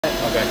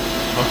Okay.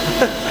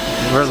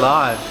 We're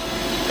live.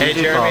 Hey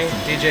Jeremy,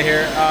 DJ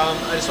here. I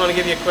just want to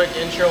give you a quick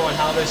intro on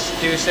how this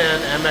Doosan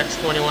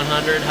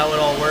MX2100, how it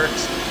all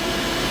works,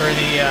 for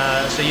the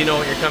so you know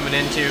what you're coming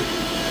into.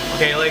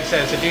 Okay, like I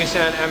said, it's a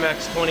Doosan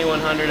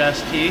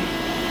MX2100ST.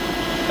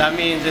 That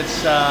means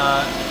it's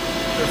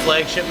the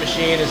flagship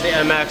machine is the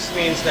MX.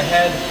 Means the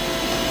head.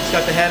 It's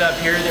got the head up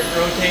here that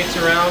rotates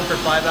around for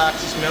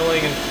 5-axis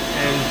milling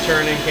and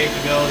turning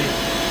capability.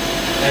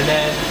 And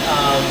then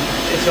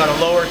it's got a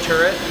lower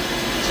turret,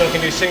 so it can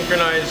do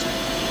synchronized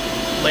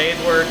lathe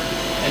work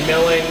and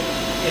milling.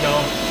 You know,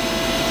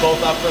 both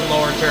upper and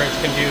lower turrets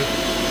can do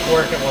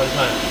work at one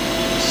time.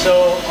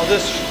 So I'll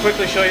just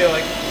quickly show you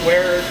like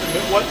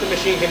what the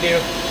machine can do.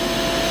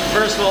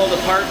 First of all,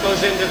 the part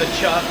goes into the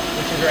chuck,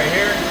 which is right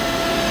here.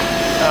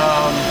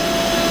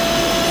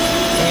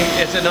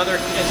 It's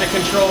a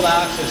controlled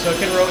axis, so it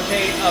can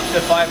rotate up to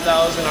 5,000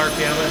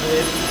 RPM, I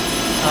believe,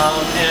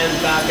 and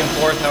back and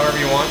forth however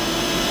you want.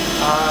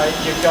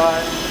 You've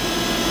got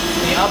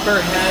the upper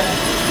head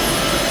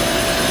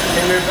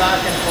can move back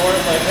and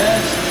forth like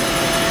this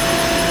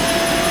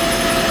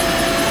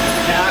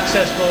to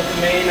access both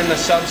the main and the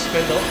sub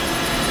spindle.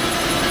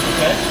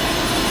 Okay.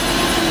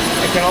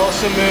 It can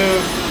also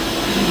move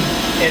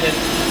in an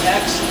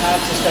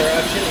X-axis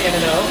direction, in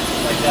and out,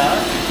 like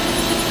that.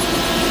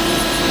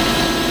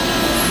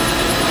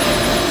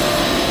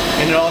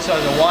 And it also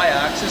has a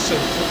Y-axis, so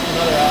it's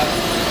another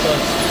axis, so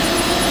it's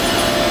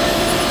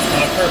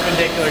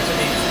perpendicular to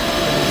the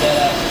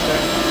Z-axis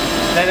there.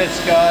 Then it's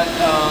got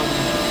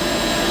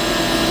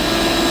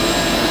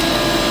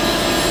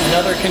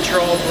another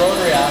controlled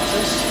rotary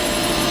axis,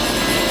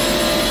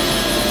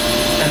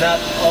 and that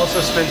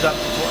also spins up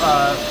to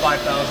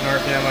 5,000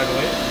 RPM, I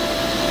believe.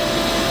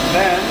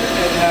 Then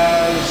it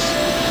has,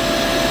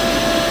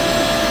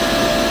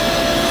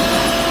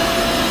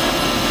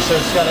 so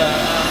it's got a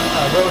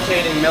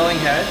rotating milling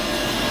head.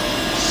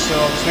 So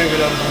let's move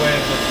it out of the way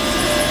of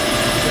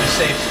the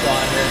safe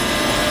spot here.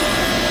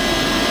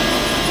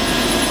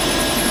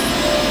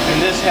 And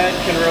this head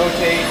can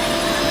rotate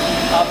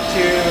up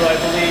to, I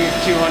believe,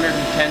 210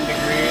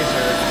 degrees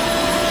or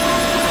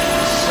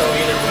so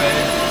either way.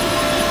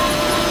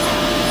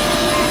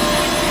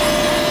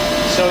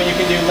 So you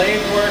can do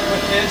lathe work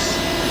with this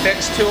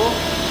fixed tool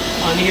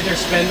on either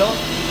spindle.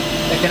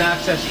 It can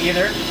access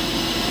either.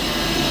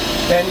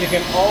 Then you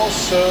can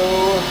also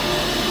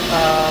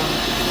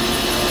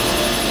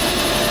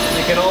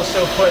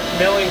put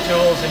milling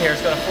tools in here.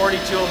 It's got a 40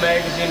 tool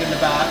magazine in the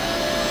back.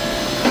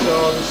 So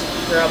I'll just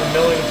grab a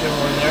milling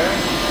tool in there.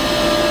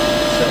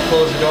 Just gonna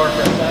close the door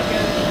for a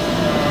second.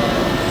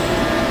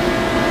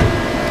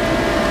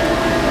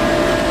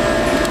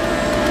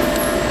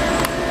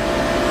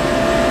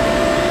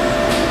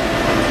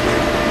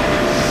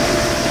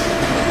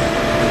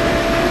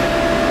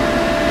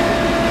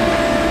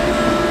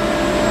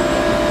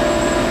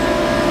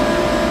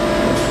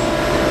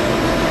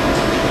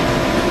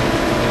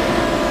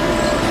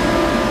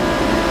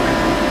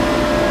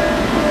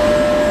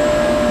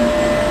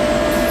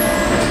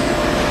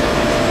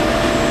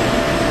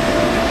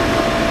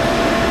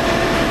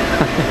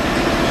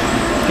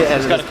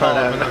 It's got to call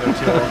up another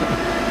tool.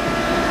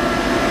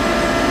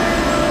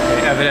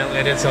 Okay, evidently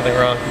I did something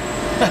wrong.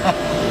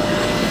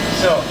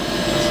 So,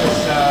 let's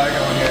just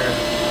go in here and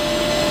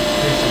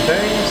do some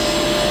things.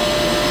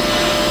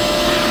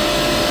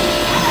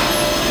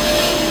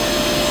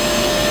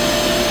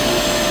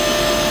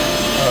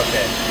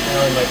 Okay, now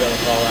we might be able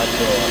to call that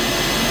tool up.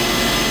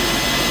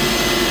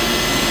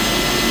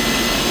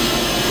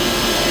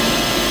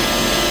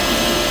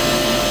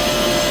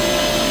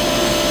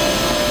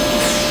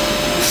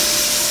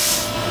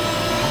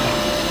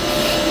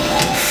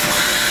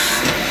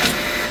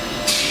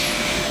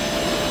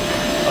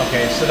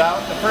 Okay, so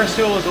the first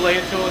tool was a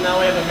lathe tool, and now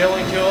we have a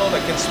milling tool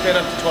that can spin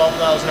up to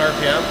 12,000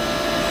 RPM.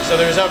 So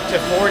there's up to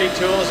 40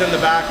 tools in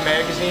the back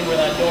magazine. Where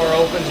that door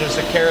opens, there's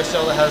a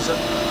carousel that has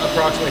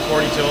approximately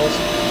 40 tools.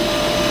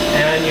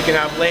 And you can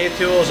have lathe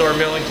tools or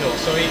milling tools.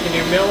 So you can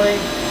do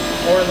milling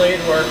or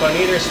lathe work on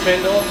either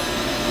spindle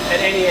at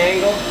any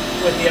angle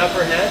with the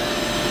upper head.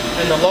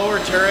 And the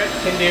lower turret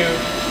can do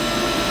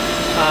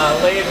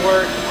lathe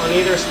work on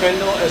either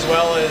spindle as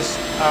well as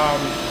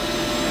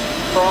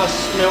cross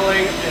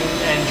milling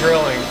and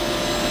drilling.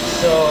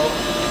 So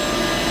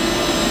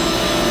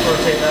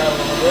rotate that a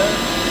little bit.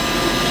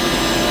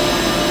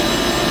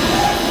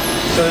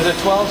 So there's a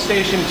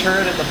 12-station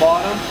turret at the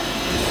bottom,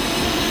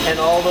 and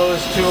all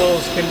those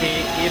tools can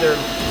be either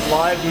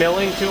live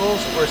milling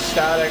tools or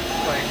static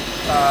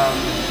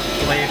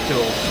lathe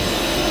tools.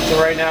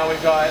 So right now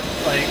we've got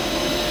like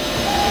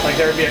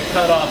there would be a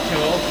cutoff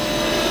tool,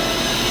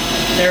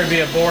 there would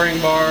be a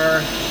boring bar,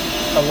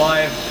 a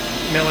live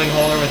milling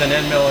holder with an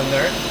end mill in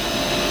there,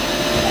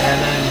 and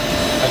then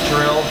a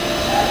drill.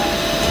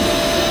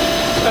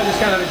 So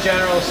just kind of a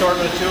general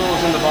assortment of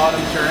tools in the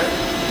bottom turret.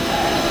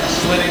 A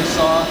slitting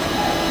saw.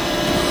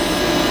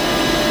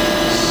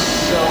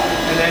 So,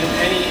 and then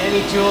any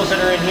tools that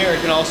are in here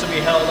can also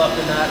be held up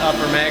in that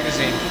upper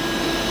magazine.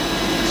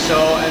 So,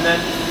 and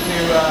then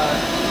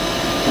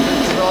to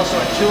There's also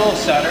a tool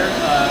setter.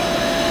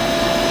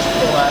 Just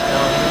pull that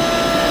down here.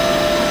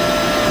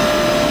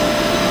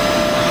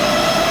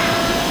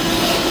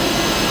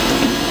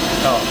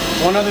 Oh,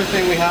 one other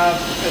thing we have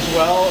as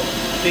well,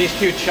 these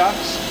two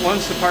chucks.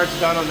 Once the part's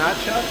done on that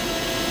chuck,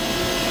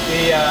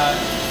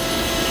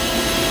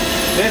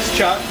 this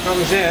chuck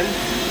comes in,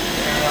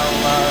 and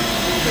I'll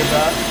do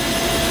that.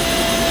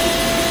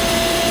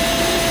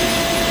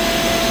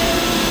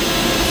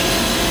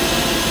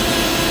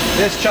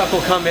 This chuck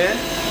will come in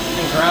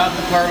and grab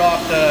the part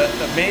off the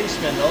main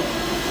spindle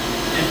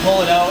and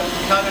pull it out,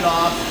 cut it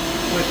off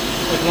with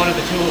one of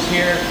the tools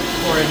here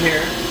or in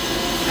here,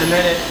 and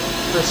then it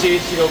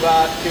proceeds to go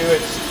back to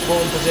its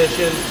home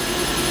position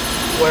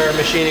where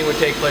machining would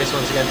take place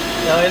once again.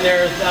 Now in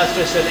there, that's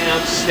just an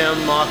amp stem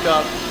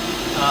mock-up,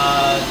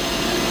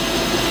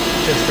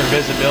 just for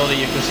visibility.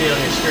 You can see it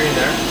on your screen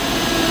there.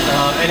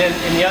 And then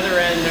in the other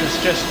end, there's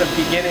just the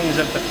beginnings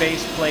of the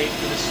face plate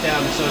for the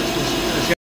stem. So it's